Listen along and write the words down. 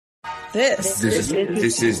This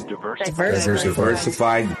is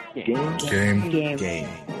Diversified Game.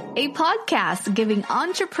 A podcast giving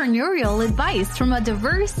entrepreneurial advice from a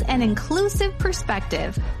diverse and inclusive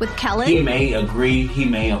perspective with Kellen. He may agree, he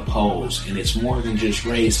may oppose, and it's more than just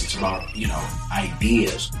race, it's about,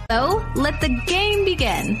 ideas. So, let the game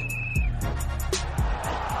begin.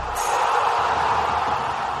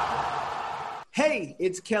 Hey,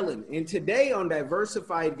 it's Kellen, and today on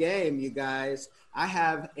Diversified Game, you guys, I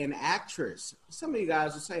have an actress. Some of you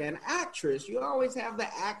guys will say, an actress? You always have the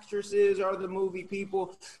actresses or the movie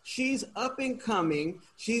people. She's up and coming.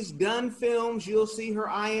 She's done films. You'll see her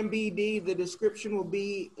IMDb. The description will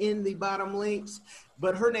be in the bottom links.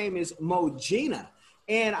 But her name is Mo-Gina.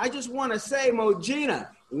 And I just want to say,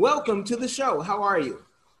 Mo-Gina, welcome to the show. How are you?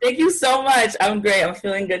 Thank you so much. I'm great. I'm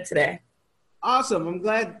feeling good today. Awesome. I'm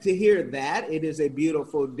glad to hear that. It is a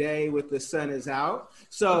beautiful day with the sun is out.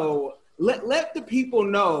 So let the people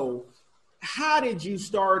know, how did you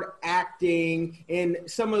start acting in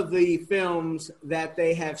some of the films that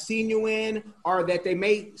they have seen you in or that they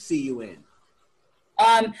may see you in?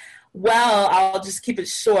 Well, I'll just keep it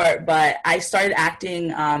short, but I started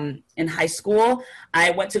acting in high school.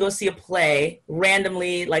 I went to go see a play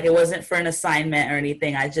randomly, like it wasn't for an assignment or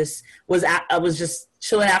anything. I was just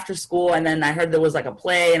chilling after school, and then I heard there was like a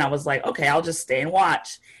play, and I was like, okay, I'll just stay and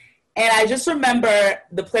watch. And I just remember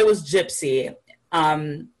the play was Gypsy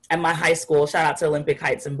at my high school. Shout out to Olympic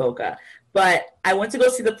Heights in Boca. But I went to go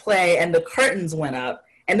see the play, and the curtains went up.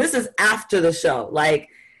 And this is after the show. Like,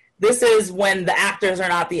 this is when the actors are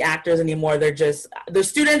not the actors anymore. They're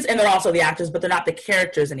students, and they're also the actors, but they're not the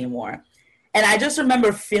characters anymore. And I just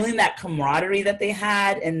remember feeling that camaraderie that they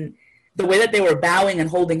had, and the way that they were bowing and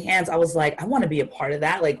holding hands. I was like, I want to be a part of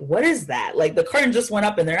that. Like, what is that? Like, the curtain just went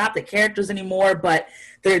up and they're not the characters anymore, but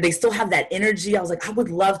they still have that energy. I was like, I would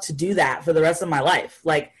love to do that for the rest of my life.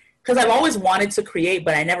 Like, because I've always wanted to create,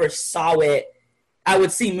 but I never saw it. I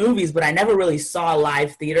would see movies, but I never really saw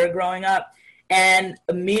live theater growing up. And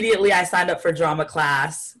immediately I signed up for drama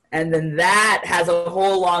class. And then that has a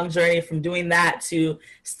whole long journey from doing that to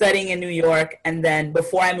studying in New York. And then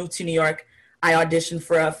before I moved to New York, I auditioned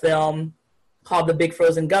for a film called The Big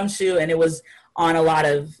Frozen Gumshoe, and it was on a lot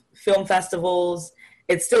of film festivals.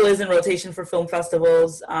 It still is in rotation for film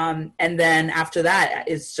festivals. And then after that,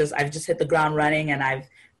 I've just hit the ground running, and I've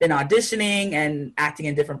been auditioning and acting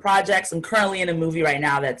in different projects. I'm currently in a movie right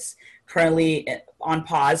now that's currently on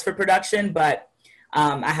pause for production, but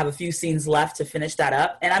I have a few scenes left to finish that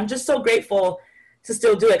up. And I'm just so grateful to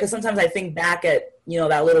still do it, because sometimes I think back at,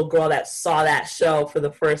 that little girl that saw that show for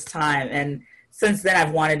the first time, and since then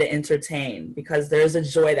I've wanted to entertain, because there's a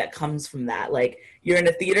joy that comes from that. Like, you're in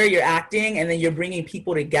a theater, you're acting, and then you're bringing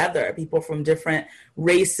people together, people from different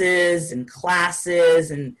races and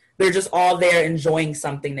classes, and they're just all there enjoying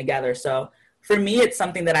something together. So for me, it's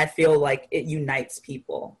something that I feel like it unites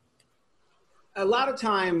people. A lot of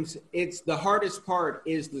times it's the hardest part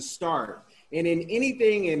is the start. And in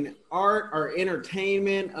anything in art or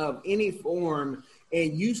entertainment of any form,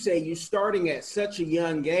 and you say you're starting at such a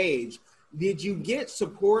young age, did you get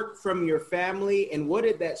support from your family, and what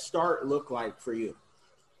did that start look like for you?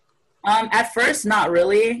 At first, not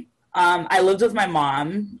really. I lived with my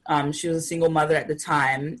mom. She was a single mother at the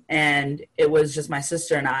time, and it was just my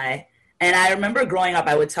sister and I. And I remember growing up,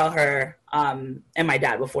 I would tell her and my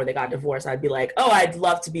dad before they got divorced, I'd be like, oh, I'd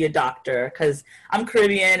love to be a doctor, because I'm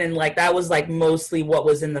Caribbean, and like that was like mostly what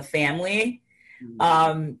was in the family.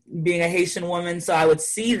 Being a Haitian woman, so I would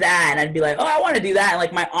see that and I'd be like, oh, I want to do that. And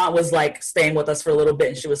like my aunt was like staying with us for a little bit,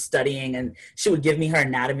 and she was studying, and she would give me her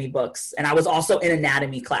anatomy books, and I was also in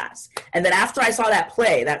anatomy class. And then after I saw that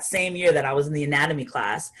play that same year that I was in the anatomy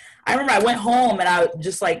class, I remember I went home and I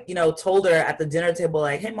just like, told her at the dinner table,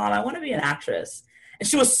 like, hey mom, I want to be an actress. And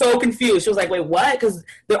she was so confused. She was like, wait, what? Because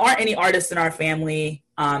there aren't any artists in our family.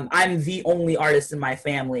 I'm the only artist in my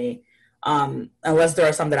family. Unless there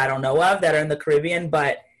are some that I don't know of that are in the Caribbean.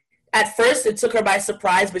 But at first it took her by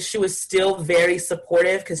surprise, but she was still very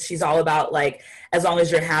supportive, because she's all about like, as long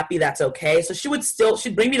as you're happy, that's okay. So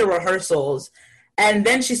she'd bring me to rehearsals, and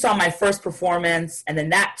then she saw my first performance, and then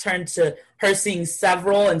that turned to her seeing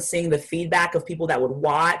several and seeing the feedback of people that would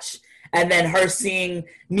watch, and then her seeing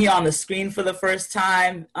me on the screen for the first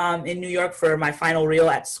time in New York for my final reel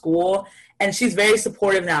at school. And she's very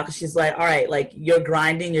supportive now, because she's like, all right, like, you're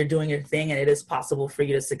grinding, you're doing your thing, and it is possible for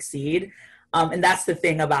you to succeed. And that's the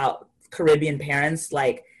thing about Caribbean parents,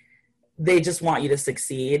 like, they just want you to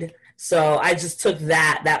succeed. So I just took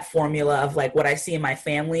that formula of like what I see in my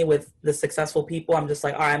family with the successful people. I'm just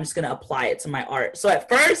like, all right, I'm just going to apply it to my art. So at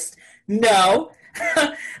first, no,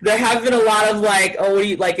 there have been a lot of like, oh,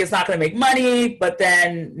 like it's not going to make money, but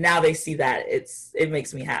then now they see that it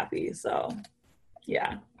makes me happy. So,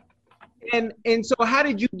 yeah. And so how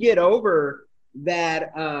did you get over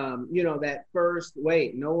that, that first,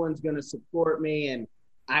 wait, no one's going to support me and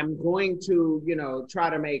I'm going to, try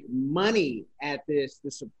to make money at this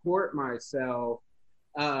to support myself.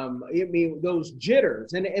 Those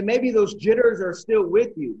jitters, and maybe those jitters are still with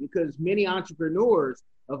you because many entrepreneurs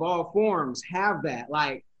of all forms have that.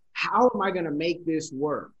 Like, how am I going to make this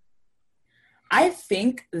work? I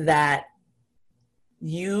think that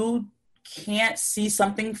you can't see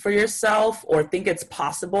something for yourself or think it's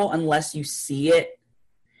possible unless you see it.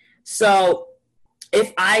 So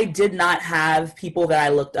if I did not have people that I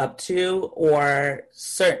looked up to or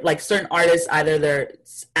certain artists, either they're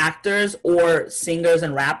actors or singers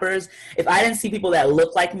and rappers, if I didn't see people that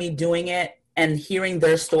look like me doing it and hearing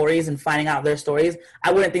their stories and finding out their stories,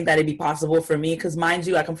 I wouldn't think that it'd be possible for me. Because mind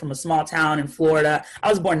you, I come from a small town in Florida. I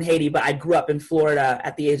was born in Haiti, but I grew up in Florida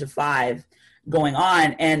at the age of 5 going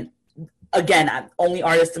on. And again, I'm only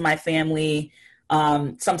artist in my family.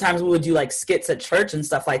 Sometimes we would do like skits at church and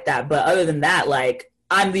stuff like that. But other than that, like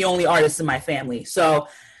I'm the only artist in my family. So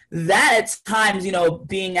that at times,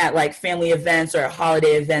 being at like family events or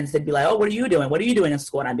holiday events, they'd be like, oh, what are you doing? What are you doing in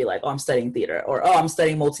school? And I'd be like, oh, I'm studying theater, or, oh, I'm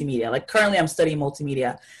studying multimedia. Like currently I'm studying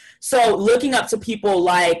multimedia. So looking up to people,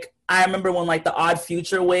 like I remember when like the Odd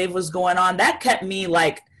Future wave was going on, that kept me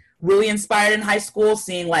like really inspired in high school,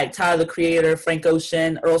 seeing like Tyler, the Creator, Frank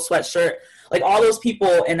Ocean, Earl Sweatshirt, like all those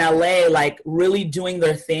people in LA, like really doing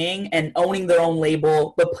their thing and owning their own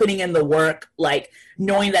label, but putting in the work, like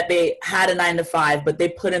knowing that they had a 9-to-5, but they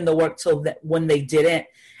put in the work till when they didn't.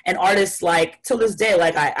 And artists like till this day,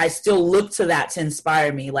 like I still look to that to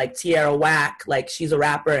inspire me, like Tierra Whack, like she's a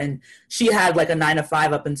rapper and she had like a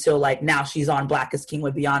 9-to-5 up until like now she's on Black is King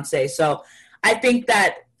with Beyonce. So I think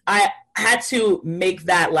that I had to make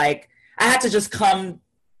that, like I had to just come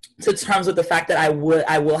to terms with the fact that I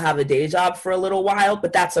will have a day job for a little while,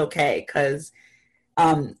 but that's okay because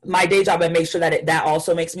my day job, I make sure that that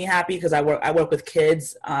also makes me happy because I work with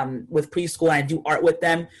kids with preschool and I do art with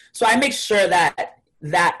them. So I make sure that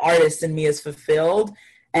that artist in me is fulfilled,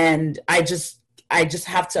 and I just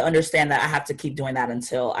have to understand that I have to keep doing that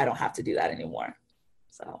until I don't have to do that anymore.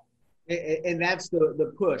 So. And that's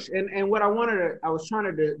the push. And what I was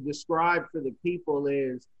trying to describe for the people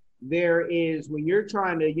is, there is, when you're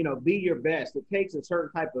trying to, be your best, it takes a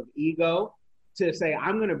certain type of ego to say,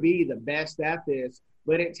 I'm going to be the best at this.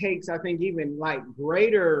 But it takes, I think, even like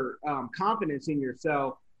greater confidence in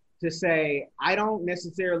yourself to say, I don't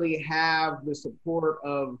necessarily have the support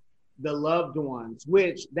of the loved ones,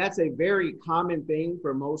 which that's a very common thing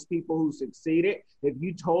for most people who succeeded. If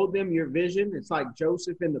you told them your vision, it's like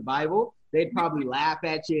Joseph in the Bible, they'd probably laugh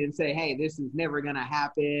at you and say, hey, this is never going to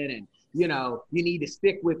happen. And you need to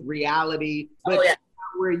stick with reality, but that's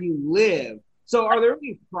not where you live. So are there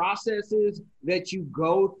any processes that you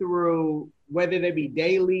go through, whether they be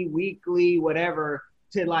daily, weekly, whatever,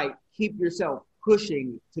 to like keep yourself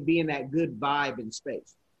pushing to be in that good vibe and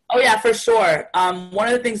space? Oh yeah, for sure. One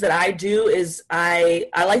of the things that I do is I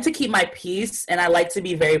like to keep my peace, and I like to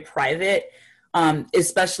be very private.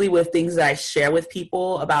 Especially with things that I share with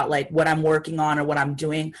people about like what I'm working on or what I'm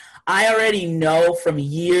doing. I already know from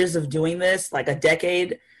years of doing this, like a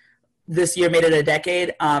decade, this year made it a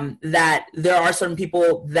decade, that there are certain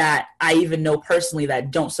people that I even know personally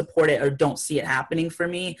that don't support it or don't see it happening for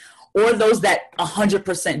me, or those that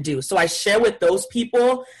 100% do. So I share with those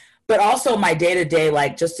people, but also my day-to-day,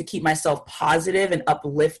 like just to keep myself positive and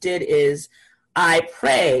uplifted, is I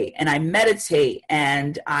pray and I meditate,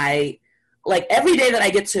 and like every day that I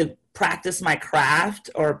get to practice my craft,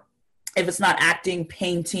 or if it's not acting,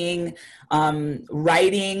 painting,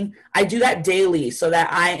 writing, I do that daily so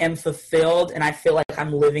that I am fulfilled and I feel like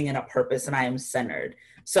I'm living in a purpose and I am centered.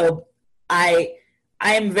 So I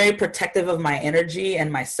am very protective of my energy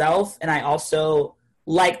and myself. And I also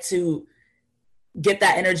like to get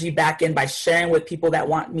that energy back in by sharing with people that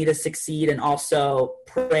want me to succeed, and also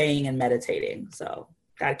praying and meditating. So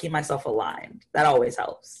gotta keep myself aligned. That always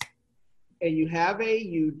helps. And you have a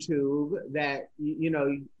YouTube that, you're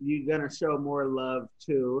going to show more love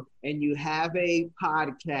to. And you have a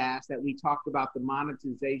podcast that we talked about the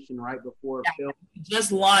monetization right before film. We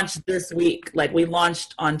just launched this week. Like we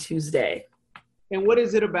launched on Tuesday. And what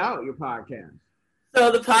is it about, your podcast?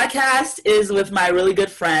 So the podcast is with my really good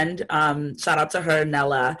friend. Shout out to her,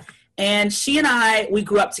 Nella. And she and we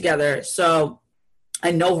grew up together. So I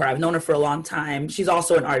know her. I've known her for a long time. She's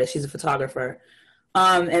also an artist. She's a photographer.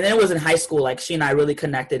 And then it was in high school, like she and I really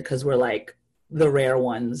connected because we're like the rare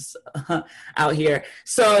ones out here.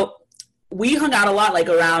 So we hung out a lot, like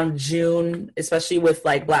around June, especially with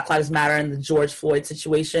like Black Lives Matter and the George Floyd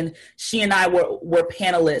situation. She and I were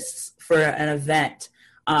panelists for an event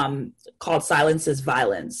called Silence is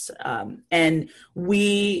Violence. And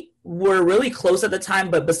we were really close at the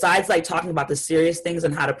time, but besides like talking about the serious things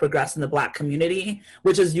and how to progress in the Black community,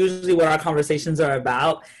 which is usually what our conversations are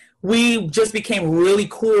about, we just became really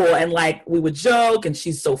cool, and like we would joke, and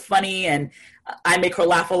she's so funny, and I make her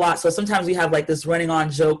laugh a lot. So sometimes we have like this running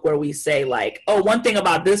on joke where we say like, oh, one thing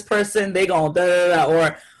about this person, they gon' da da da,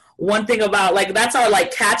 or one thing about, like, that's our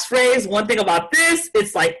like catchphrase, one thing about this,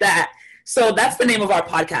 it's like that. So that's the name of our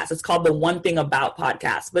podcast. It's called the One Thing About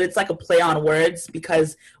Podcast, but it's like a play on words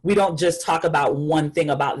because we don't just talk about one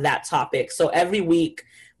thing about that topic. So every week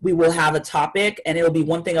we will have a topic and it'll be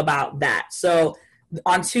one thing about that. So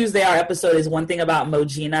on Tuesday, our episode is one thing about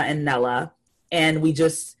Mojina and Nella. And we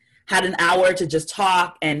just had an hour to just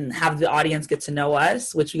talk and have the audience get to know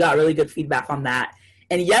us, which we got really good feedback on that.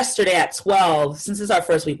 And yesterday at 12, since it's our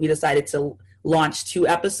first week, we decided to launch 2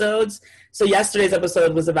 episodes. So yesterday's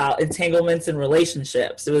episode was about entanglements in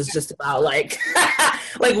relationships. It was just about like,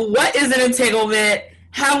 like what is an entanglement?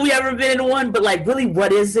 Have we ever been in one? But like, really,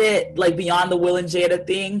 what is it? Like beyond the Will and Jada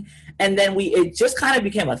thing. And then it just kind of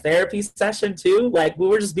became a therapy session too. Like we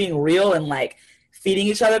were just being real and like feeding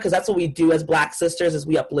each other, because that's what we do as Black sisters, is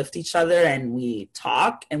we uplift each other and we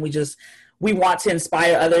talk, and we want to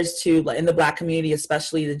inspire others to, like in the Black community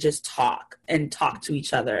especially, to just talk to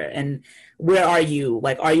each other. And where are you?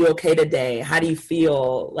 Like, are you okay today? How do you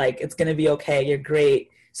feel? Like, it's going to be okay. You're great.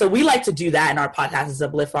 So we like to do that in our podcast, is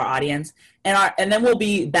uplift our audience. And then we'll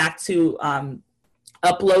be back to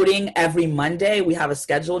uploading every Monday. We have a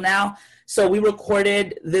schedule now. So we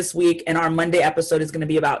recorded this week, and our Monday episode is going to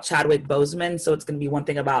be about Chadwick Boseman. So it's going to be one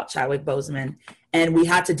thing about Chadwick Boseman. And we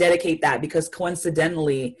had to dedicate that because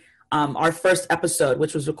coincidentally, our first episode,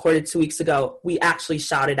 which was recorded 2 weeks ago, we actually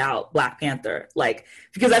shouted out Black Panther. Like,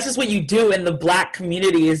 because that's just what you do in the Black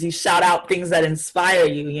community, is you shout out things that inspire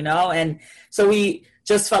you, you know? And so we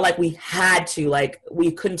just felt like we had to, like,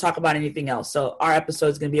 we couldn't talk about anything else. So our episode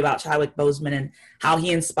is going to be about Chadwick Boseman and how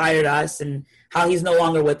he inspired us and how he's no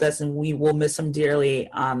longer with us, and we will miss him dearly.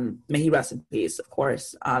 May he rest in peace, of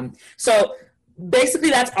course. So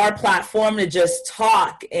basically that's our platform, to just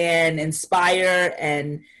talk and inspire,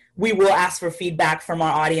 and we will ask for feedback from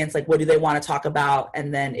our audience, like what do they want to talk about?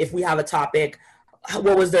 And then if we have a topic,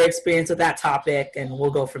 what was their experience with that topic? And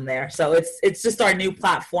we'll go from there. So it's just our new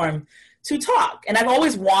platform to talk. And I've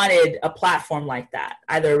always wanted a platform like that,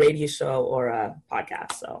 either a radio show or a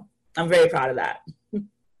podcast. So I'm very proud of that.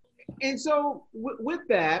 And so with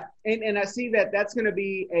that, and I see that that's going to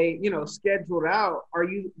be scheduled out. Are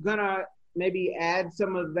you going to maybe add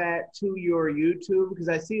some of that to your YouTube? Because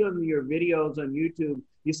I see on your videos on YouTube,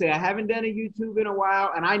 you say, I haven't done a YouTube in a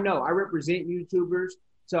while. And I know I represent YouTubers.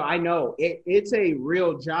 So I know it's a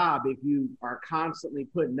real job if you are constantly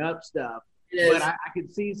putting up stuff. But I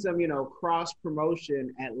could see some, cross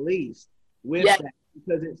promotion at least with that,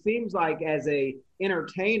 because it seems like as a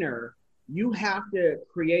entertainer, you have to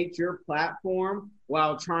create your platform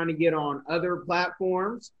while trying to get on other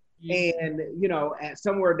platforms. And, at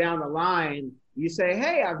somewhere down the line, you say,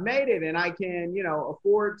 hey, I've made it and I can,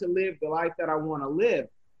 afford to live the life that I want to live.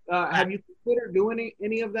 Have you considered doing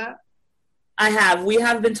any of that? I have. We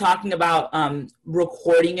have been talking about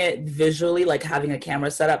recording it visually, like having a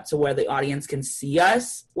camera set up to where the audience can see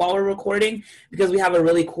us while we're recording, because we have a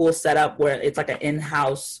really cool setup where it's like an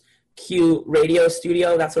in-house cute radio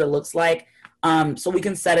studio. That's what it looks like. So we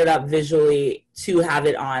can set it up visually to have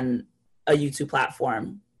it on a YouTube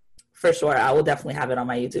platform. For sure. I will definitely have it on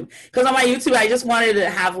my YouTube. Because on my YouTube, I just wanted to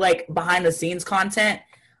have like behind the scenes content.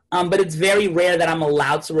 But it's very rare that I'm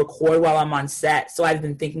allowed to record while I'm on set. So I've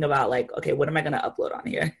been thinking about like, okay, what am I going to upload on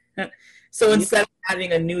here? So instead of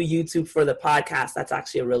having a new YouTube for the podcast, that's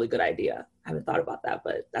actually a really good idea. I haven't thought about that,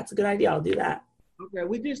 but that's a good idea. I'll do that. Okay.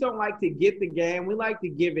 We just don't like to get the game. We like to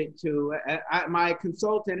give it to my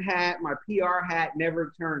consultant hat, my PR hat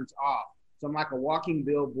never turns off. So I'm like a walking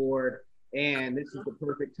billboard. And this is the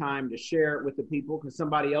perfect time to share it with the people, because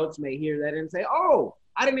somebody else may hear that and say, oh,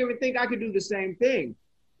 I didn't even think I could do the same thing.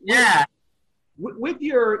 Yeah. With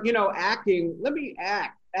your, acting, let me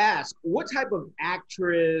ask, what type of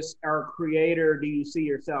actress or creator do you see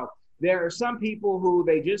yourself? There are some people who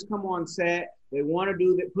they just come on set, they want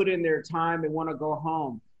to put in their time, they want to go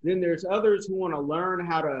home. Then there's others who want to learn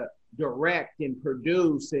how to direct and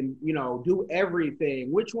produce and, do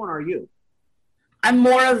everything. Which one are you? I'm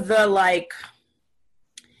more of the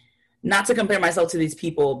not to compare myself to these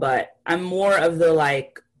people, but I'm more of the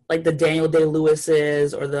like the Daniel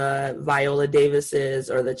Day-Lewis's or the Viola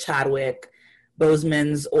Davises or the Chadwick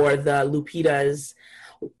Bosemans or the Lupitas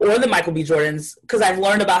or the Michael B. Jordans, because I've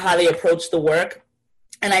learned about how they approach the work.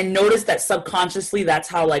 And I noticed that subconsciously, that's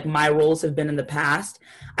how like my roles have been in the past.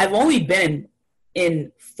 I've only been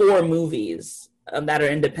in 4 movies that are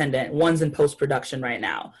independent. One's in post-production right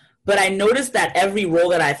now. But I noticed that every role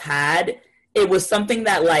that I've had, it was something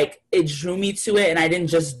that like it drew me to it, and I didn't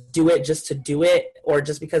just do it just to do it or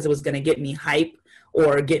just because it was going to get me hype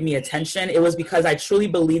or get me attention. It was because I truly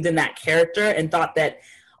believed in that character and thought that,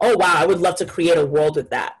 oh, wow, I would love to create a world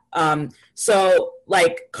with that. So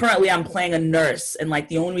like currently I'm playing a nurse, and like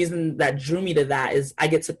the only reason that drew me to that is I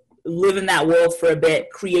get to live in that world for a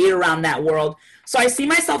bit, create around that world. So I see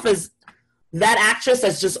myself as that actress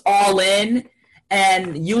that's just all in.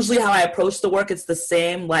 And usually how I approach the work, it's the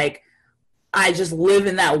same. Like I just live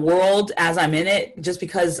in that world as I'm in it, just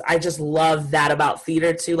because I just love that about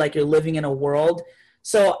theater too. Like you're living in a world.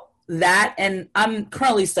 So that, and I'm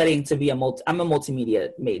currently studying to be I'm a multimedia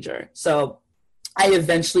major. So I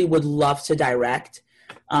eventually would love to direct.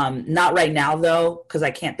 Not right now though, because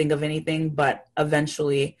I can't think of anything, but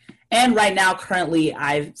eventually. And right now, currently,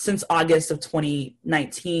 since August of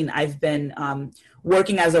 2019, I've been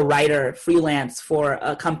working as a writer freelance for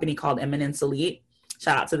a company called Eminence Elite.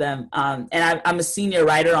 Shout out to them. And I'm a senior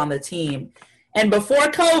writer on the team. And before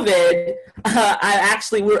COVID,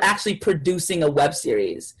 we're actually producing a web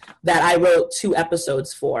series that I wrote 2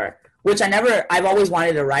 episodes for, which I've always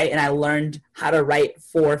wanted to write, and I learned how to write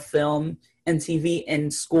for film and TV in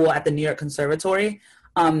school at the New York Conservatory.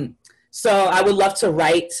 So I would love to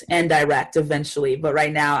write and direct eventually, but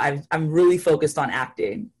right now I'm really focused on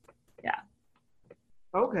acting. Yeah.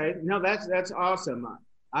 Okay, no, that's awesome.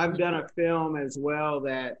 I've done a film as well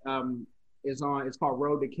that it's called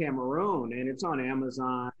Road to Cameroon, and it's on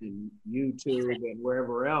Amazon and YouTube and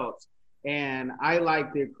wherever else. And I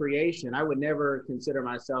like the creation. I would never consider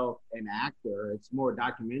myself an actor. It's more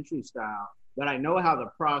documentary style, but I know how the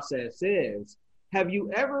process is. Have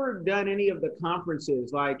you ever done any of the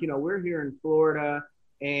conferences? Like, we're here in Florida,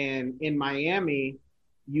 and in Miami,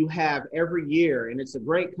 you have every year, and it's a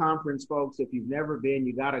great conference, folks. If you've never been,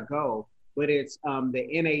 you got to go. But it's the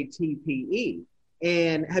NATPE.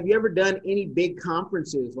 And have you ever done any big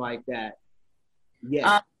conferences like that?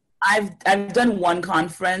 Yeah. I've done one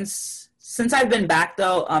conference. Since I've been back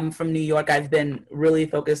though, from New York, I've been really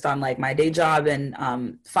focused on like my day job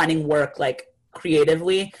and finding work like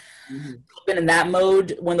creatively. Mm-hmm. Been in that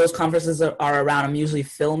mode when those conferences are around. I'm usually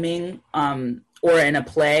filming or in a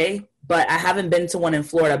play, but I haven't been to one in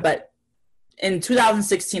Florida. But in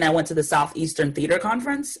 2016, I went to the Southeastern Theater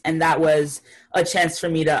Conference, and that was a chance for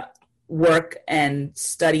me to work and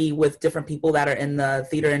study with different people that are in the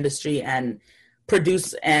theater industry and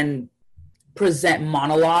produce and present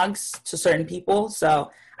monologues to certain people.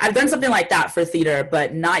 So I've done something like that for theater,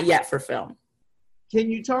 but not yet for film. Can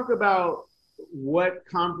you talk about what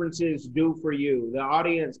conferences do for you? The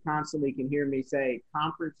audience constantly can hear me say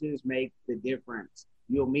conferences make the difference.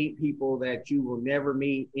 You'll meet people that you will never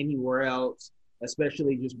meet anywhere else,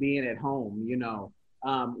 especially just being at home.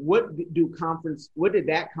 What did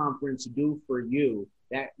that conference do for you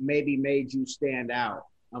that maybe made you stand out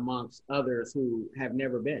amongst others who have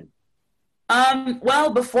never been? Well,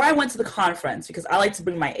 before I went to the conference, because I like to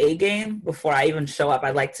bring my A game before I even show up,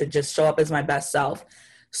 I like to just show up as my best self.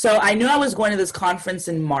 So I knew I was going to this conference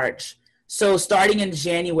in March. So starting in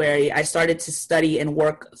January, I started to study and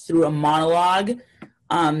work through a monologue.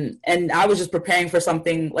 And I was just preparing for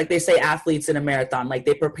something, like they say athletes in a marathon, like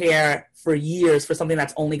they prepare for years for something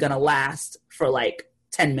that's only going to last for like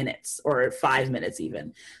 10 minutes or 5 minutes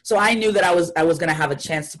even. So I knew that I was going to have a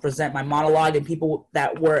chance to present my monologue, and people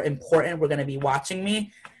that were important were going to be watching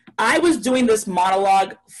me. I was doing this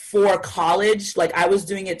monologue for college. Like I was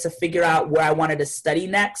doing it to figure out where I wanted to study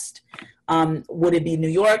next. Would it be New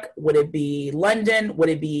York? Would it be London? Would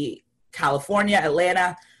it be California,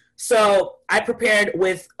 Atlanta? So I prepared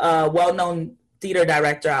with a well-known theater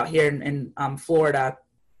director out here in Florida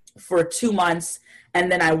for 2 months.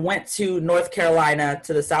 And then I went to North Carolina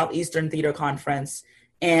to the Southeastern Theater Conference,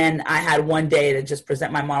 and I had one day to just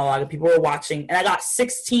present my monologue, and people were watching. And I got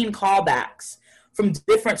 16 callbacks from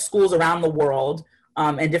different schools around the world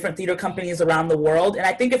and different theater companies around the world. And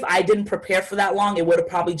I think if I didn't prepare for that long, it would have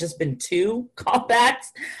probably just been 2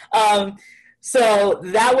 callbacks. So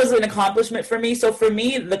that was an accomplishment for me. So for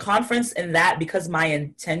me, the conference and that, because my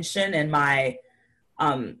intention and my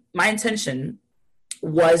intention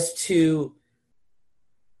was to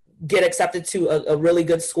get accepted to a really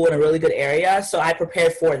good school in a really good area. So I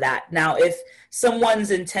prepared for that. Now, if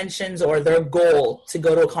someone's intentions or their goal to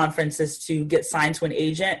go to a conference is to get signed to an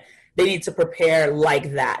agent, they need to prepare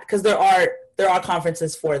like that. Because there are there are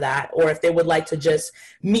conferences for that. Or if they would like to just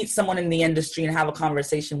meet someone in the industry and have a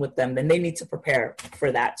conversation with them, then they need to prepare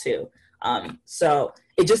for that too. So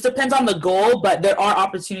it just depends on the goal, but there are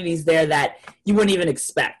opportunities there that you wouldn't even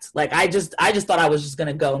expect. Like I just thought I was just going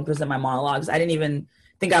to go and present my monologues. I didn't even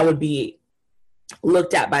think I would be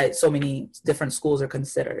looked at by so many different schools or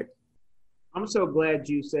considered. I'm so glad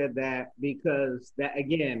you said that, because that,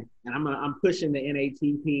 again, and I'm pushing the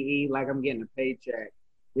NATPE like I'm getting a paycheck.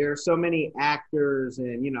 There are so many actors,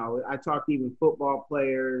 and, you know, I talk to even football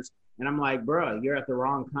players, and I'm like, bro, you're at the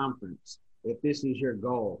wrong conference. If this is your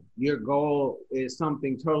goal is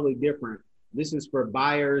something totally different. This is for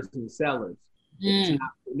buyers and sellers. It's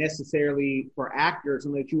not necessarily for actors,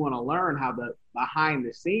 unless you want to learn how the behind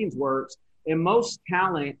the scenes works. And most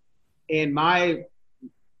talent in my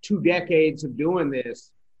 2 decades of doing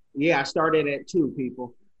this, I started at 2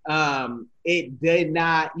 people. It did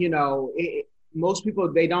not, most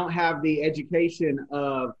people, they don't have the education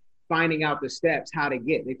of finding out the steps, how to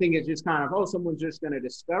get. They think it's just kind of, someone's just going to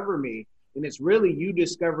discover me. And it's really, you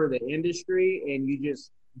discover the industry and you just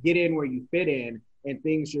get in where you fit in and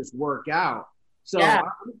things just work out. So yeah.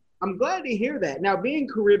 I'm glad to hear that. Now, being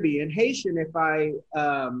Caribbean, Haitian, if I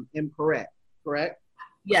am correct?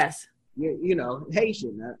 Yes.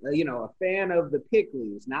 Haitian, a fan of the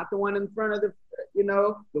pickles, not the one in front of the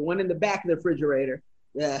one in the back of the refrigerator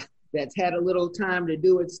that's had a little time to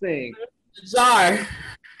do its thing. Jar.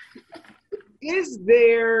 Is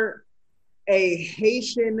there a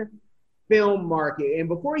Haitian film market? And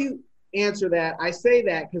before you answer that, I say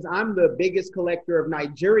that because I'm the biggest collector of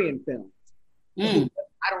Nigerian films.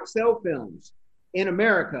 I don't sell films in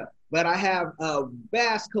America, but I have a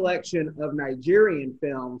vast collection of Nigerian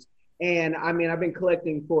films. And I mean, I've been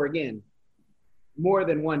collecting for, again, more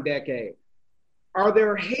than 1 decade. Are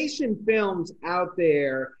there Haitian films out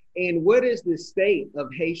there? And what is the state of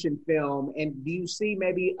Haitian film? And do you see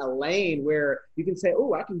maybe a lane where you can say,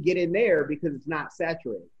 I can get in there because it's not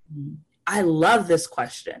saturated? I love this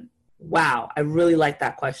question. Wow. I really like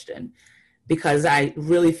that question because I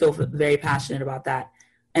really feel very passionate about that.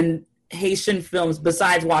 And Haitian films,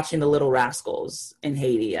 besides watching The Little Rascals in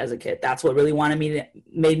Haiti as a kid, that's what really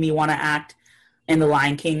made me want to act in The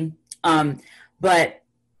Lion King. But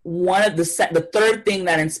one of the third thing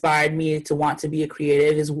that inspired me to want to be a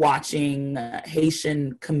creative is watching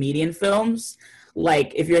Haitian comedian films.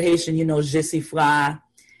 Like if you're Haitian, Je suis Fra.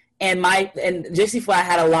 And Je suis Fra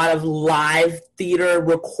had a lot of live theater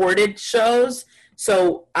recorded shows.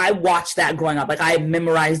 So I watched that growing up. Like I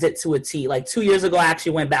memorized it to a T. Like 2 years ago, I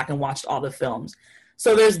actually went back and watched all the films.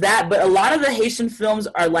 So there's that. But a lot of the Haitian films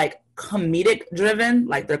are like comedic driven,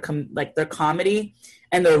 like they're comedy,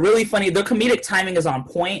 and they're really funny. Their comedic timing is on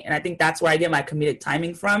point, and I think that's where I get my comedic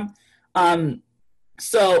timing from.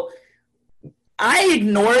 So I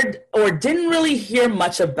ignored or didn't really hear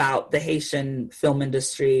much about the Haitian film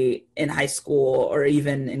industry in high school or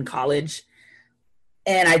even in college.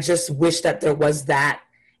 And I just wish that there was that.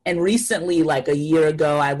 And recently, like a year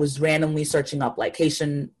ago, I was randomly searching up like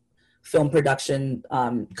Haitian film production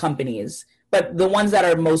companies. But the ones that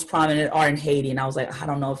are most prominent are in Haiti. And I was like, I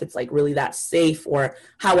don't know if it's like really that safe, or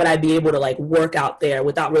how would I be able to like work out there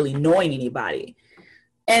without really knowing anybody?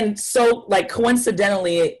 And so like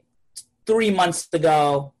coincidentally, 3 months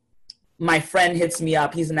ago, my friend hits me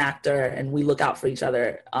up. He's an actor and we look out for each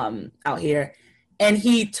other out here. And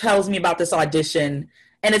he tells me about this audition,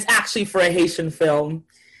 and it's actually for a Haitian film.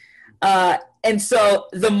 And so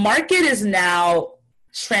the market is now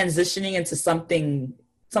transitioning into something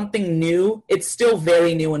new. It's still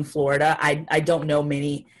very new in Florida. I don't know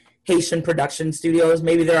many Haitian production studios.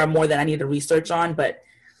 Maybe there are more that I need to research on, but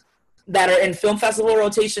that are in film festival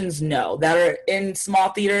rotations, no. That are in small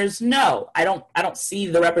theaters, no. I don't see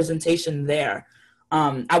the representation there.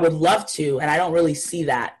 I would love to, and I don't really see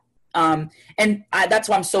that. That's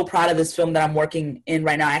why I'm so proud of this film that I'm working in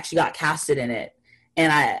right now. I actually got casted in it,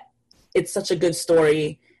 and it's such a good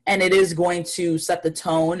story, and it is going to set the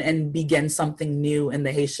tone and begin something new in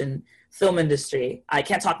the Haitian film industry. I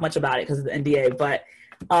can't talk much about it because of the NDA, but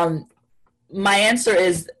my answer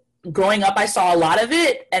is, growing up, I saw a lot of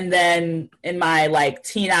it, and then in my like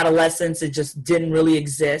teen adolescence, it just didn't really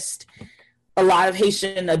exist. A lot of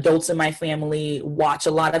Haitian adults in my family watch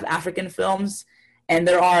a lot of African films, and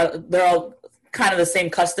they're all kind of the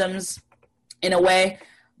same customs in a way.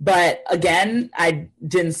 But again, I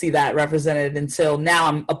didn't see that represented until now.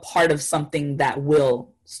 I'm a part of something that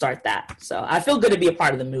will start that. So I feel good to be a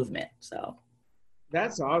part of the movement. So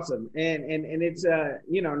that's awesome. And it's,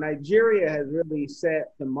 Nigeria has really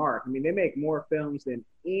set the mark. I mean, they make more films than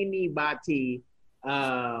anybody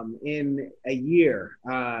in a year.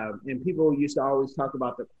 And people used to always talk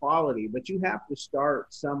about the quality, but you have to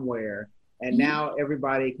start somewhere. And now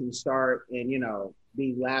everybody can start and, you know,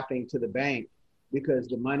 be laughing to the bank because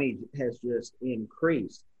the money has just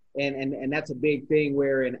increased. And that's a big thing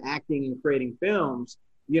where in acting and creating films,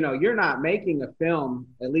 you know, you're not making a film,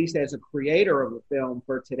 at least as a creator of a film,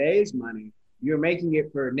 for today's money. You're making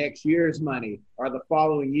it for next year's money or the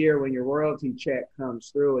following year when your royalty check comes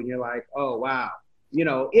through and you're like, oh, wow. You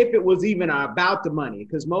know, if it was even about the money,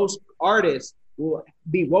 because most artists will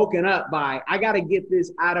be woken up by, I got to get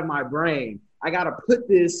this out of my brain. I got to put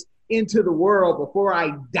this into the world before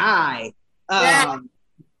I die. I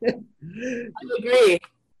agree.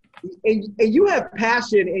 And you have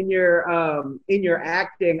passion in your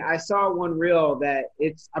acting. I saw one reel that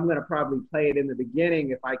I'm going to probably play it in the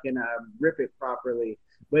beginning if I can rip it properly,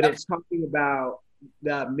 but it's talking about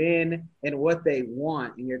the men and what they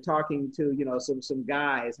want. And you're talking to, you know, some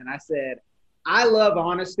guys. And I said, I love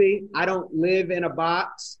honesty. I don't live in a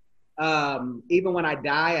box. Even when I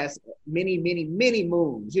die, many, many, many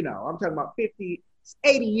moons, you know, I'm talking about 50,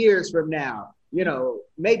 80 years from now, you know,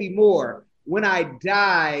 maybe more. When I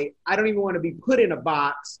die, I don't even want to be put in a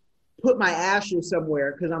box, put my ashes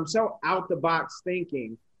somewhere because I'm so out the box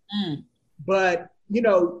thinking. But, you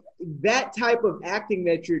know, that type of acting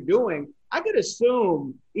that you're doing, I could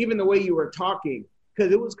assume, even the way you were talking,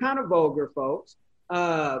 because it was kind of vulgar, folks,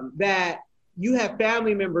 that you have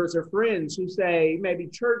family members or friends who say, maybe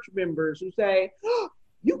church members who say, oh,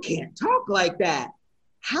 you can't talk like that.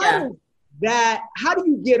 How do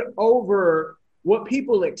you get over what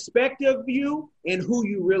people expect of you and who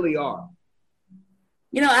you really are?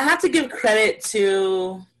 You know, I have to give credit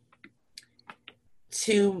to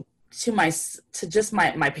just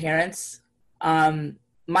my parents.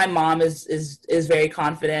 My mom is very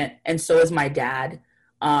confident, and so is my dad.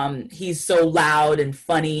 He's so loud and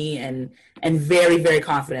funny and very, very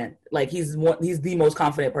confident. Like he's the most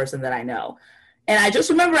confident person that I know. And I just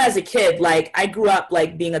remember as a kid, like I grew up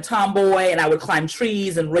like being a tomboy and I would climb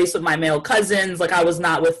trees and race with my male cousins. Like I was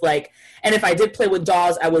not with like, and if I did play with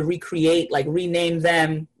dolls, I would recreate, like rename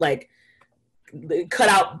them, like cut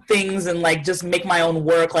out things and like just make my own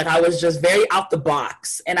work. Like I was just very out the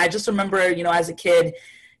box. And I just remember, you know, as a kid,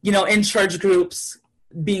 you know, in church groups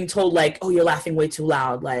being told like, oh, you're laughing way too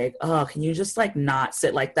loud. Like, oh, can you just like not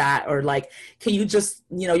sit like that? Or like, can you just,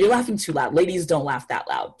 you know, you're laughing too loud. Ladies don't laugh that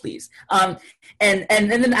loud, please. And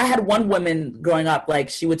then I had one woman growing up, like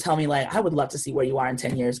she would tell me like, I would love to see where you are in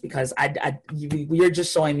 10 years because you're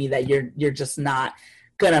just showing me that you're just not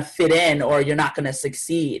gonna fit in or you're not gonna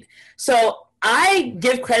succeed. So I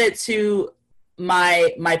give credit to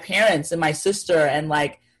my parents and my sister and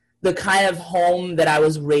like the kind of home that I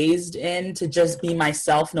was raised in to just be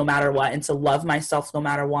myself no matter what and to love myself no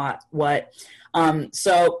matter what.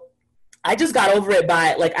 So I just got over it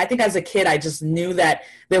by like, I think as a kid, I just knew that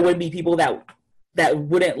there would be people that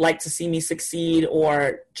wouldn't like to see me succeed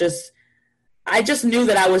or I just knew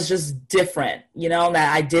that I was just different, you know,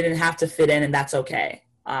 that I didn't have to fit in and that's okay.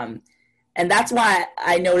 And that's why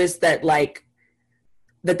I noticed that like,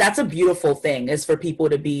 that's a beautiful thing is for people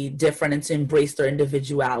to be different and to embrace their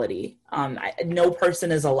individuality. No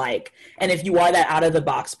person is alike. And if you are that out of the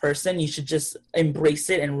box person, you should just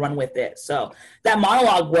embrace it and run with it. So that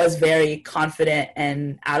monologue was very confident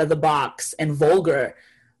and out of the box and vulgar,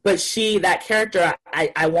 but that character,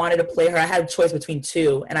 I wanted to play her. I had a choice between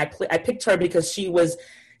two and I picked her because she was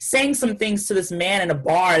saying some things to this man in a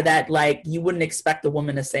bar that like you wouldn't expect a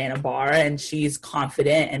woman to say in a bar, and she's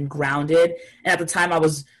confident and grounded. And at the time that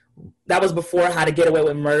was before How to Get Away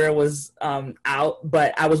with Murder was out,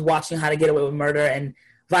 but I was watching How to Get Away with Murder, and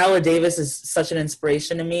Viola Davis is such an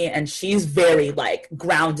inspiration to me, and she's very like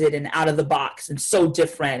grounded and out of the box and so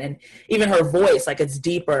different, and even her voice, like it's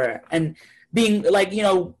deeper. And being like, you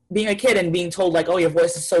know, being a kid and being told like, oh, your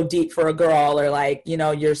voice is so deep for a girl, or like, you know,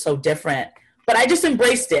 you're so different. But I just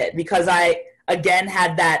embraced it because I, again,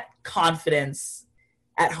 had that confidence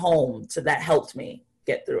at home that helped me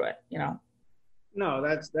get through it, you know? No,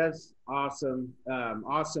 that's awesome.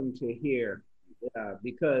 Awesome to hear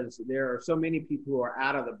because there are so many people who are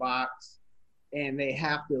out of the box and they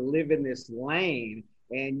have to live in this lane,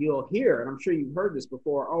 and you'll hear, and I'm sure you've heard this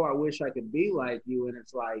before, oh, I wish I could be like you. And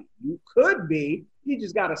it's like, you could be, you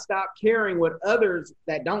just got to stop caring what others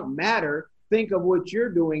that don't matter think of what you're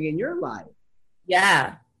doing in your life.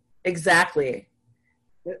 Yeah, exactly.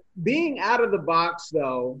 Being out of the box,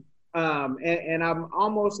 though, and I'm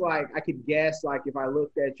almost like I could guess, like if I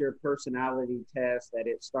looked at your personality test, that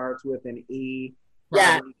it starts with an E.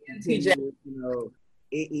 Yeah, TJ. You know,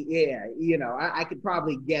 yeah, you know, I could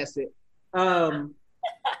probably guess it.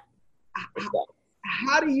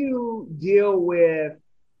 how do you deal with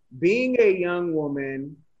being a young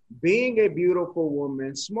woman, being a beautiful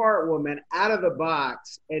woman, smart woman, out of the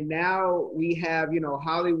box, and now we have,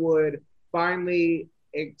 Hollywood finally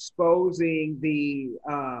exposing the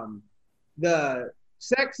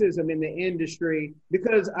sexism in the industry?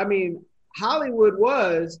 Because Hollywood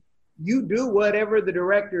was, you do whatever the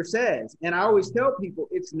director says. And I always tell people,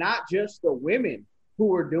 it's not just the women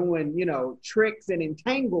who are doing, tricks and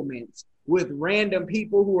entanglements with random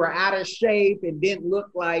people who are out of shape and didn't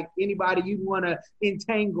look like anybody you'd want to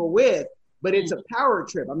entangle with, but it's a power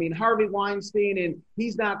trip. Harvey Weinstein, and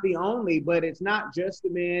he's not the only, but it's not just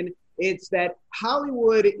the men. It's that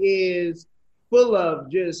Hollywood is full of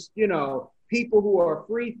just, people who are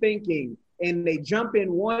free thinking, and they jump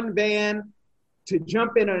in one van to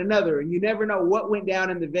jump in another, and you never know what went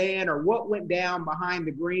down in the van or what went down behind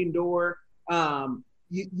the green door.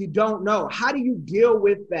 You don't know. How do you deal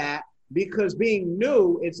with that? Because being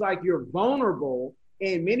new, it's like you're vulnerable,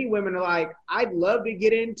 and many women are like, I'd love to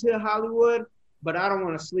get into Hollywood, but I don't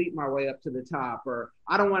want to sleep my way up to the top, or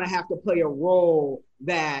I don't want to have to play a role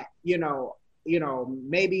that,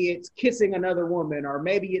 maybe it's kissing another woman, or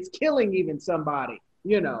maybe it's killing even somebody.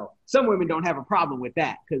 Some women don't have a problem with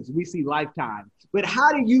that because we see Lifetime. But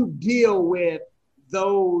how do you deal with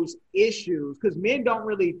those issues? Because men don't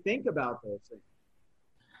really think about those things.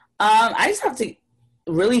 I just have to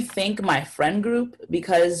really thank my friend group,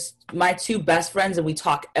 because my two best friends, and we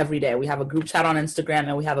talk every day. We have a group chat on Instagram,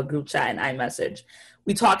 and we have a group chat in iMessage.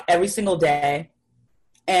 We talk every single day,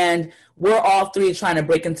 and we're all three trying to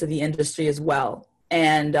break into the industry as well.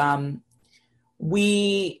 And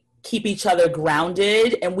we keep each other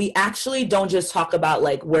grounded, and we actually don't just talk about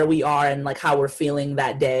like where we are and like how we're feeling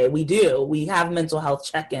that day. We have mental health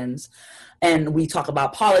check-ins, and we talk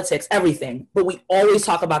about politics, everything, but we always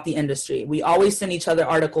talk about the industry. We always send each other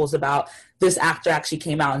articles about this actor actually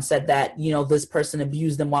came out and said that, this person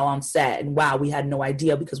abused them while on set, and wow, we had no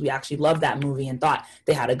idea, because we actually loved that movie and thought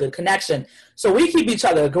they had a good connection. So we keep each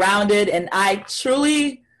other grounded, and I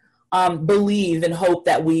truly believe and hope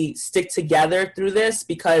that we stick together through this,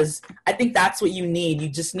 because I think that's what you need. You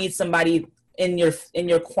just need somebody in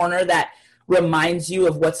your corner that reminds you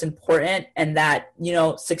of what's important, and that,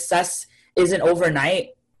 success isn't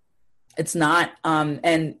overnight. It's not.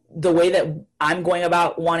 And the way that I'm going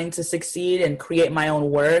about wanting to succeed and create my own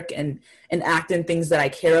work and act in things that I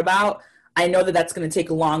care about, I know that that's going to take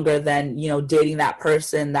longer than, dating that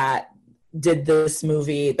person that did this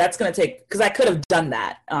movie. That's going to take, because I could have done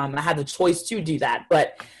that. I had the choice to do that,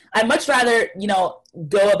 but I'd much rather,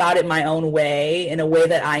 go about it my own way, in a way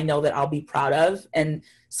that I know that I'll be proud of. And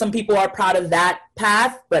some people are proud of that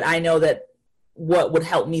path, but I know that what would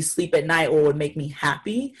help me sleep at night or would make me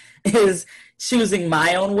happy is choosing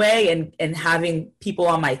my own way and having people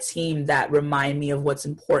on my team that remind me of what's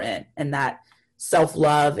important, and that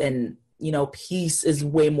self-love and, peace is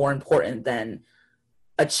way more important than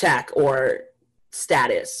a check or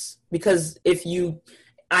status. Because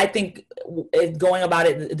I think if going about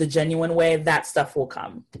it the genuine way, that stuff will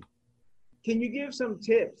come. Can you give some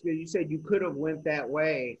tips? Because you said you could have went that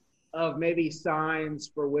way, of maybe signs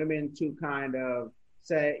for women to kind of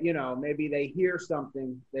say, maybe they hear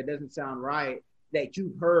something that doesn't sound right that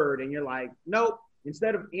you've heard, and you're like, nope.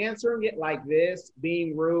 Instead of answering it like this,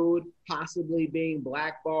 being rude, possibly being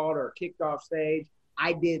blackballed or kicked off stage,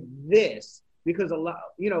 I did this. Because a lot,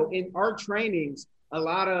 in our trainings,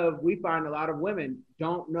 we find a lot of women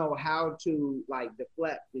don't know how to like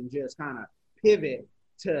deflect and just kind of pivot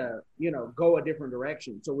to, go a different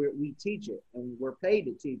direction. So we teach it, and we're paid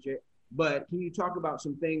to teach it. But can you talk about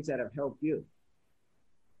some things that have helped you?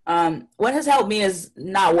 What has helped me is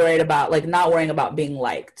not worrying about being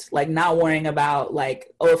liked, like not worrying about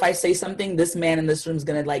like, oh, if I say something, this man in this room is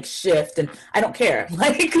going to like shift, and I don't care.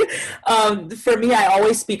 Like, for me, I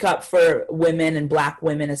always speak up for women, and Black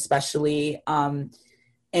women especially.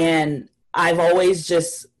 And I've always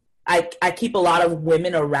I keep a lot of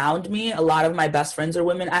women around me. A lot of my best friends are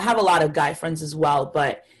women. I have a lot of guy friends as well,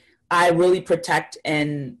 but I really protect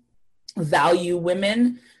and value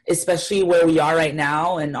women, especially where we are right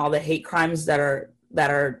now and all the hate crimes that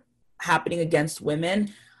are happening against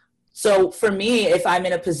women. So for me, if I'm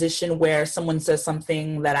in a position where someone says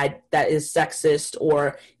something that is sexist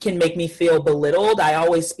or can make me feel belittled, I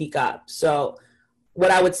always speak up. So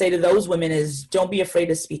what I would say to those women is, don't be afraid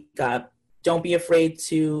to speak up. Don't be afraid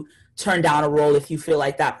to turn down a role if you feel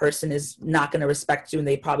like that person is not going to respect you, and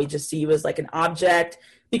they probably just see you as like an object,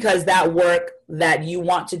 because that work that you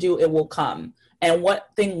want to do, it will come. And one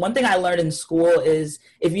thing I learned in school is,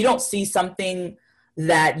 if you don't see something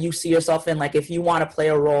that you see yourself in, like if you want to play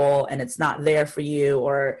a role and it's not there for you,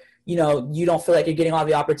 or you know, you don't feel like you're getting all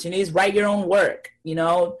the opportunities, write your own work, you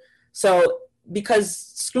know? So, because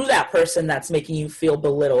screw that person that's making you feel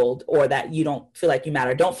belittled or that you don't feel like you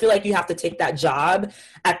matter. Don't feel like you have to take that job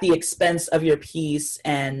at the expense of your peace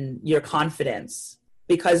and your confidence,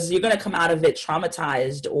 because you're going to come out of it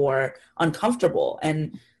traumatized or uncomfortable.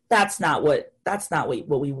 And that's not what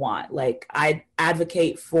we want. Like, I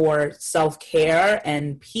advocate for self-care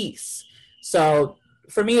and peace. So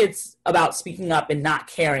for me, it's about speaking up and not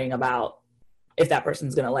caring about if that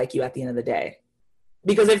person's going to like you at the end of the day.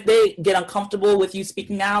 Because if they get uncomfortable with you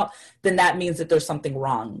speaking out, then that means that there's something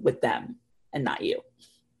wrong with them and not you.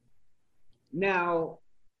 Now,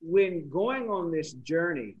 when going on this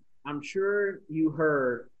journey, I'm sure you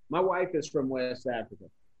heard, my wife is from West Africa,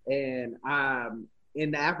 and in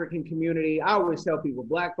the African community, I always tell people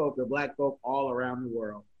black folk are black folk all around the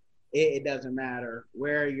world. It doesn't matter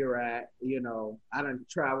where you're at. You know, I done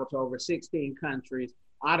traveled to over 16 countries.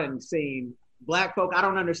 I done seen black folk, I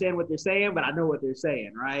don't understand what they're saying, but I know what they're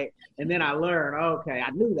saying, right? And then I learned, okay,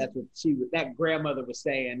 I knew that's what that grandmother was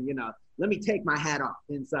saying, you know, let me take my hat off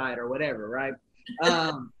inside or whatever, right?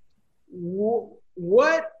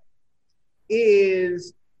 What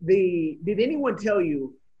is did anyone tell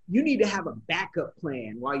you need to have a backup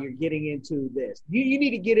plan while you're getting into this? You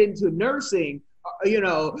need to get into nursing, you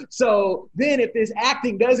know, so then if this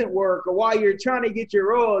acting doesn't work, or while you're trying to get your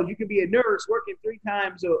role, you can be a nurse working 3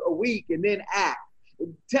 times a week and then act.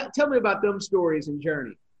 Tell me about them stories and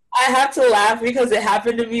journey. I have to laugh because it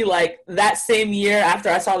happened to me like that same year after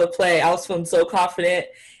I saw the play. I was feeling so confident.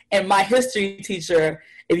 And my history teacher,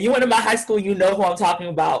 if you went to my high school, you know who I'm talking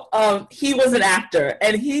about. He was an actor,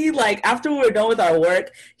 and he, like, after we were done with our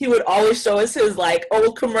work, he would always show us his, like,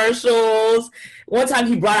 old commercials. One time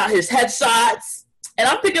he brought out his headshots, and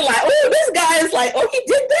I'm thinking, like, oh, this guy is like, oh, he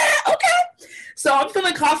did that? Okay. So I'm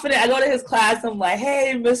feeling confident. I go to his class. I'm like,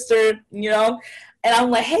 hey, mister, you know, and I'm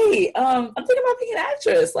like, hey, I'm thinking about being an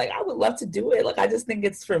actress. Like, I would love to do it. Like, I just think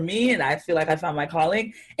it's for me, and I feel like I found my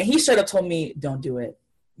calling. And he straight up told me, don't do it.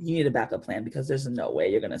 You need a backup plan because there's no way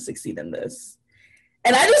you're going to succeed in this.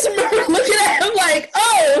 And I just remember looking at him like,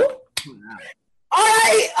 oh, all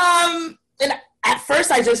right. And at first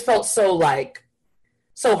I just felt so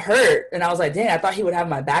hurt. And I was like, dang, I thought he would have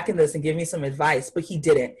my back in this and give me some advice, but he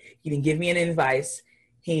didn't. He didn't give me any advice.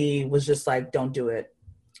 He was just like, don't do it.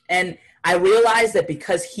 And I realized that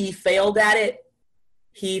because he failed at it,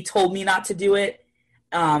 he told me not to do it.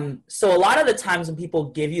 So a lot of the times when people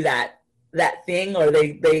give you that thing, or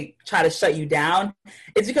they try to shut you down,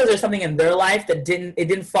 it's because there's something in their life that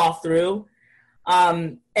didn't fall through.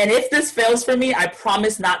 And if this fails for me, I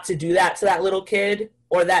promise not to do that to that little kid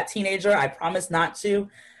or that teenager. I promise not to,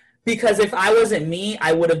 because if I wasn't me,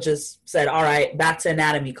 I would have just said, all right, back to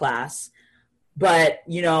anatomy class. But,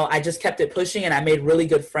 you know, I just kept it pushing, and I made really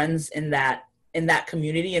good friends in that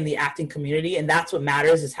community, in the acting community. And that's what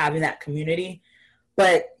matters, is having that community.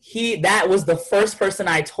 But that was the first person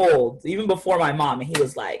I told, even before my mom, and he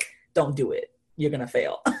was like, don't do it. You're going to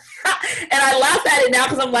fail. And I laugh at it now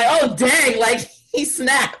because I'm like, oh, dang, like he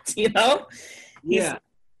snapped, you know? Yeah.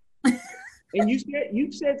 And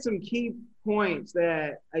you said some key points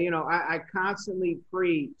that, you know, I constantly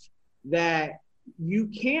preach, that you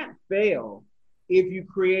can't fail if you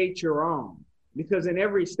create your own. Because in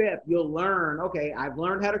every step, you'll learn, okay, I've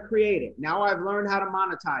learned how to create it. Now I've learned how to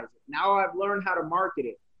monetize it. Now I've learned how to market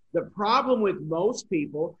it. The problem with most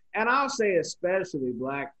people, and I'll say especially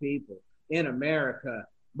Black people in America,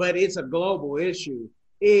 but it's a global issue,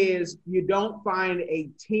 is you don't find a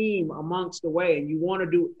team amongst the way, and you want to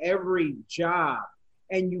do every job,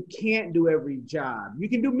 and you can't do every job. You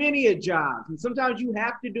can do many a jobs, and sometimes you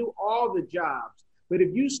have to do all the jobs. But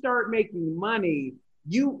if you start making money,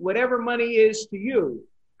 whatever money is to you,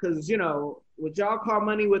 because, you know, what y'all call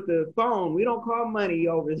money with the phone, we don't call money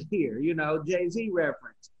over here, you know, Jay-Z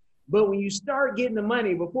reference. But when you start getting the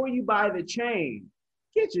money, before you buy the chain,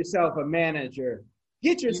 get yourself a manager,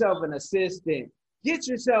 get yourself an assistant, get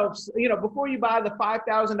yourself, you know, before you buy the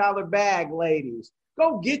 $5,000 bag, ladies,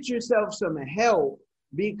 go get yourself some help,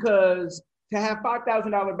 because to have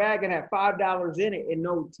 $5,000 bag and have $5 in it and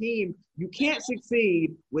no team, you can't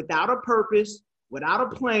succeed without a purpose, without a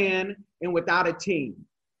plan, and without a team.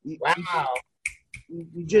 Wow.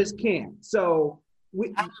 You just can't. So,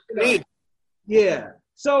 yeah.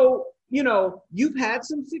 So, you know, you've had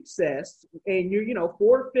some success, and you're, you know,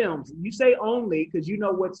 4 films. You say only because you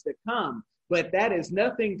know what's to come, but that is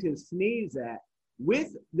nothing to sneeze at. With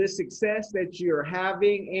the success that you're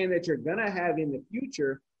having and that you're going to have in the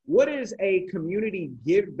future, what is a community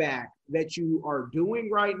give back that you are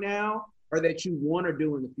doing right now, or that you want to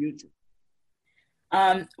do in the future?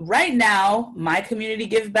 Right now, my community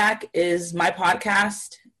give back is my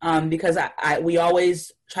podcast, because we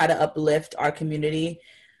always try to uplift our community.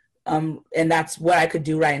 And that's what I could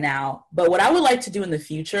do right now. But what I would like to do in the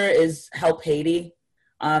future is help Haiti.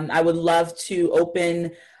 I would love to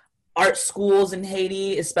open art schools in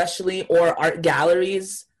Haiti, especially, or art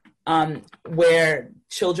galleries, where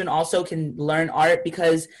children also can learn art,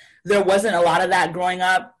 because there wasn't a lot of that growing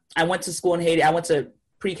up. I went to school in Haiti. I went to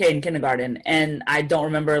pre-K and kindergarten, and I don't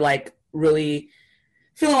remember like really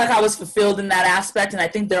feeling like I was fulfilled in that aspect. And I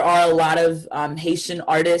think there are a lot of Haitian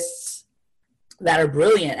artists that are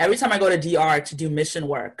brilliant. Every time I go to DR to do mission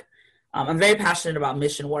work, I'm very passionate about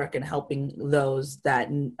mission work and helping those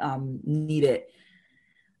that need it.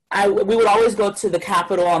 We would always go to the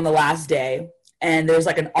Capitol on the last day, and there's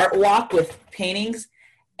like an art walk with paintings,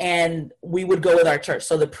 and we would go with our church.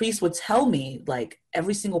 So the priest would tell me, like,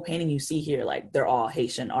 every single painting you see here, like, they're all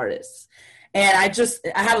Haitian artists. And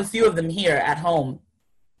I have a few of them here at home.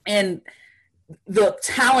 And the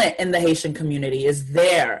talent in the Haitian community is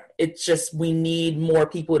there. It's just, we need more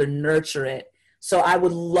people to nurture it. So I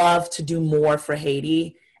would love to do more for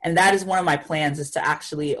Haiti. And that is one of my plans, is to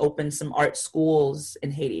actually open some art schools in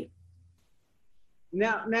Haiti.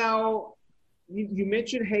 Now, you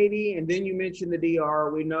mentioned Haiti, and then you mentioned the DR.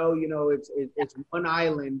 We know, it's one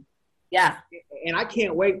island. Yeah. And I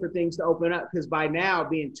can't wait for things to open up, because by now,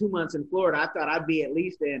 being 2 months in Florida, I thought I'd be at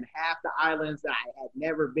least in half the islands that I had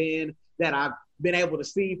never been, that I've been able to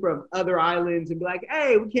see from other islands, and be like,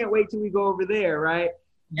 hey, we can't wait till we go over there, right?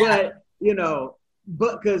 Yeah.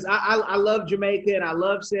 But because I love Jamaica and I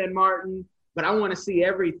love San Martin, but I want to see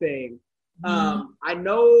everything. Mm-hmm. I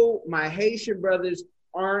know my Haitian brothers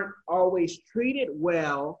aren't always treated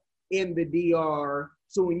well in the DR.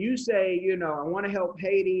 So when you say, I want to help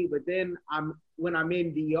Haiti, but then when I'm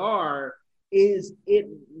in DR,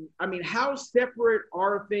 how separate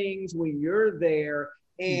are things when you're there,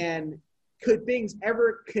 and could things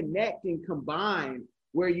ever connect and combine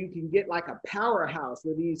where you can get like a powerhouse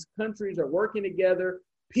where these countries are working together,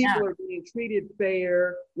 people are being treated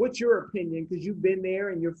fair? What's your opinion? Because you've been there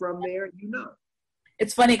and you're from there,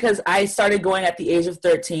 It's funny because I started going at the age of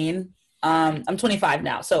 13. I'm 25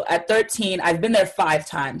 now. So at 13, I've been there 5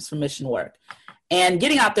 times for mission work. And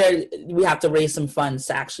getting out there, we have to raise some funds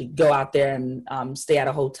to actually go out there and stay at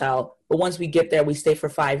a hotel. But once we get there, we stay for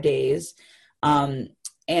 5 days.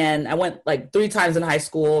 And I went like 3 times in high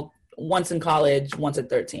school, once in college, once at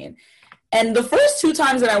 13. And the first 2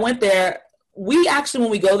 times that I went there, we actually,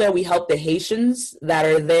 when we go there, we help the Haitians that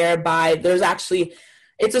are there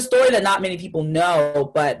it's a story that not many people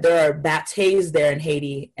know, but there are bâtés there in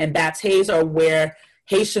Haiti. And bâtés are where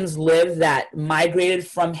Haitians live that migrated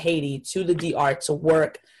from Haiti to the DR to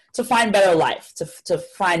work, to find better life, to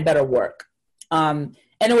find better work. And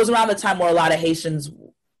it was around the time where a lot of Haitians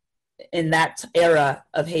in that era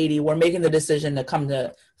of Haiti were making the decision to come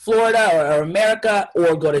to Florida or America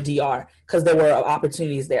or go to DR, because there were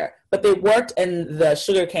opportunities there. But they worked in the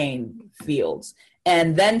sugarcane fields.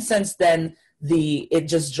 And then since then, it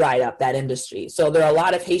just dried up, that industry. So there are a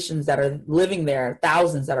lot of Haitians that are living there,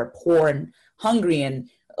 thousands that are poor and hungry, and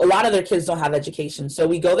a lot of their kids don't have education. So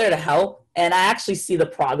we go there to help. And I actually see the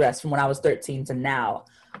progress from when I was 13 to now.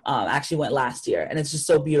 I actually went last year, and it's just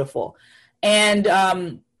so beautiful. And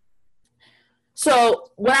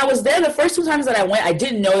so when I was there, the first 2 times that I went, I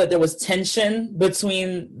didn't know that there was tension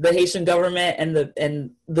between the Haitian government and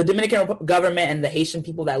the Dominican government and the Haitian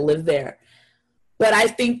people that live there. But I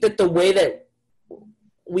think that the way that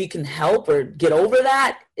we can help or get over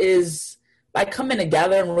that is by coming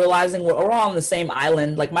together and realizing we're all on the same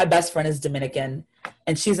island. Like, my best friend is Dominican,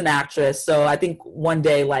 and she's an actress. So I think one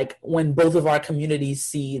day, like, when both of our communities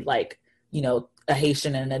see, like, a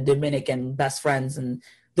Haitian and a Dominican best friends, and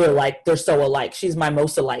they're so alike. She's my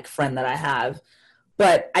most alike friend that I have.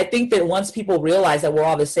 But I think that once people realize that we're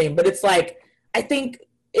all the same, but it's like, I think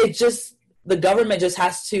the government just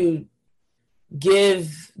has to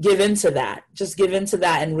give into that,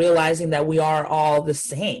 and realizing that we are all the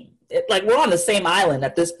same. We're on the same island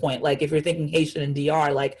at this point. Like, if you're thinking Haitian and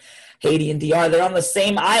DR, like Haiti and DR, they're on the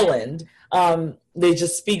same island. They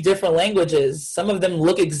just speak different languages. Some of them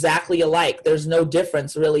look exactly alike. There's no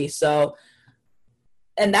difference really. So,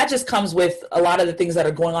 and that just comes with a lot of the things that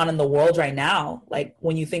are going on in the world right now. Like,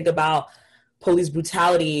 when you think about police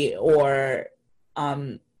brutality or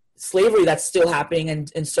slavery that's still happening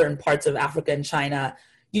in certain parts of Africa and China,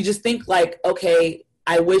 you just think like, okay,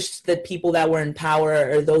 I wish that people that were in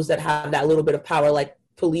power, or those that have that little bit of power, like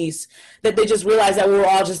police, that they just realize that we're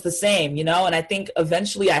all just the same, And I think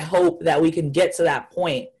eventually, I hope that we can get to that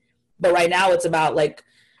point. But right now it's about like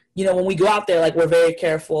you know, when we go out there, like, we're very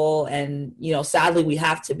careful, and, you know, sadly we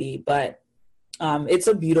have to be, but it's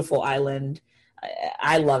a beautiful island.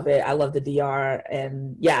 I love it. I love the DR.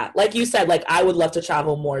 And yeah, like you said, like, I would love to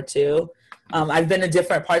travel more too. I've been to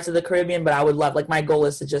different parts of the Caribbean, but I would love, like, my goal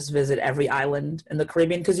is to just visit every island in the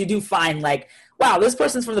Caribbean, because you do find, like, wow, this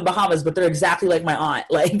person's from the Bahamas, but they're exactly like my aunt.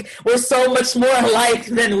 Like, we're so much more alike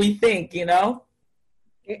than we think, you know?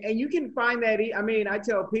 And you can find that, I mean, I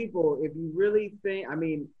tell people, if you really think, I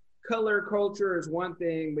mean, color culture is one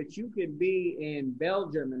thing, but you could be in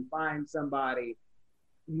Belgium and find somebody,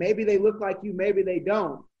 maybe they look like you, maybe they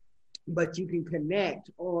don't, but you can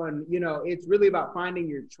connect on, you know, it's really about finding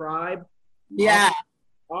your tribe. Yeah.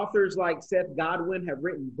 Authors like Seth Godin have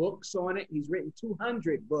written books on it. He's written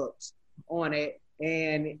 200 books on it.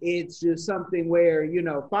 And it's just something where, you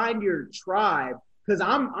know, find your tribe. Because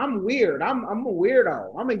I'm weird. I'm a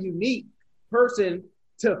weirdo. I'm a unique person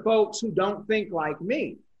to folks who don't think like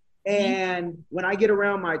me. And when I get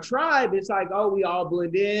around my tribe, it's like, oh, we all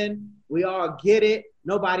blend in. We all get it.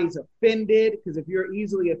 Nobody's offended. Because if you're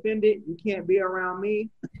easily offended, you can't be around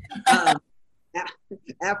me.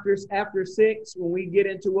 After 6, when we get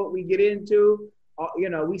into what we get into, you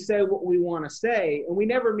know, we say what we want to say, and we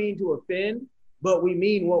never mean to offend, but we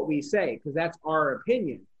mean what we say, because that's our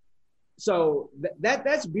opinion. So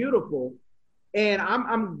that's beautiful. And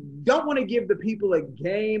I'm don't want to give the people a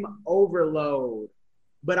game overload,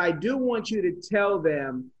 but I do want you to tell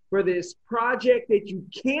them, for this project that you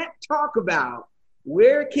can't talk about,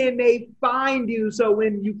 where can they find you? So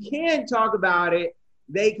when you can talk about it,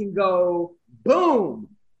 they can go, boom,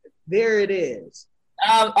 there it is.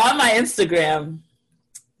 On my Instagram.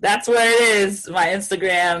 That's where it is. My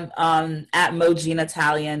Instagram, at Mogina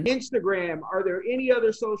Italian. Instagram, are there any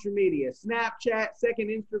other social media? Snapchat, second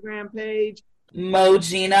Instagram page?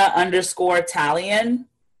 Mogina_Italian.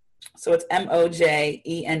 So it's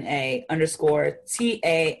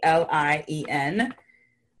MOJENA_TALIEN.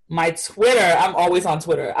 My Twitter, I'm always on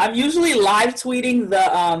Twitter. I'm usually live tweeting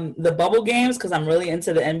the bubble games, because I'm really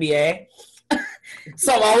into the NBA.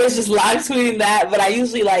 So I'm always just live tweeting that, but I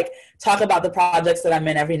usually like talk about the projects that I'm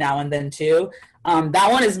in every now and then too.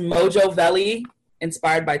 That one is Mojo Valley,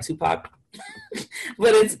 inspired by Tupac.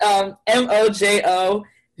 But it's MOJOVELII.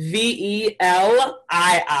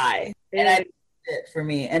 And that's it for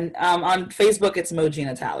me. And on Facebook, it's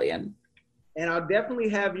Mogina Italian. And I'll definitely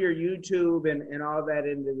have your YouTube and all that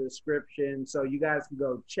in the description, so you guys can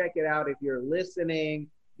go check it out. If you're listening,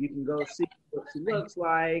 you can go see what she looks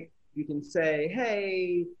like. You can say,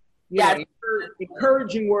 hey, you know,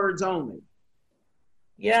 encouraging words only.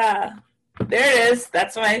 Yeah, there it is.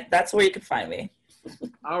 That's where you can find me.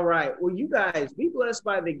 All right. Well, you guys, be blessed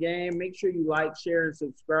by the game. Make sure you like, share, and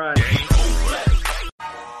subscribe.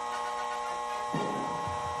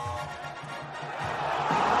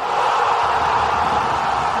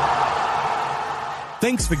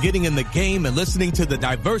 Thanks for getting in the game and listening to the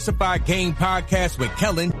Diversified Game Podcast with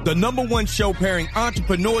Kellen, the #1 show pairing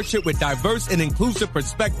entrepreneurship with diverse and inclusive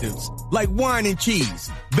perspectives like wine and cheese,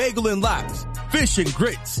 bagel and lox, fish and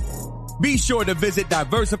grits. Be sure to visit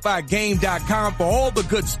diversifiedgame.com for all the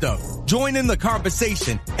good stuff. Join in the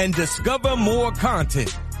conversation and discover more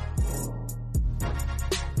content.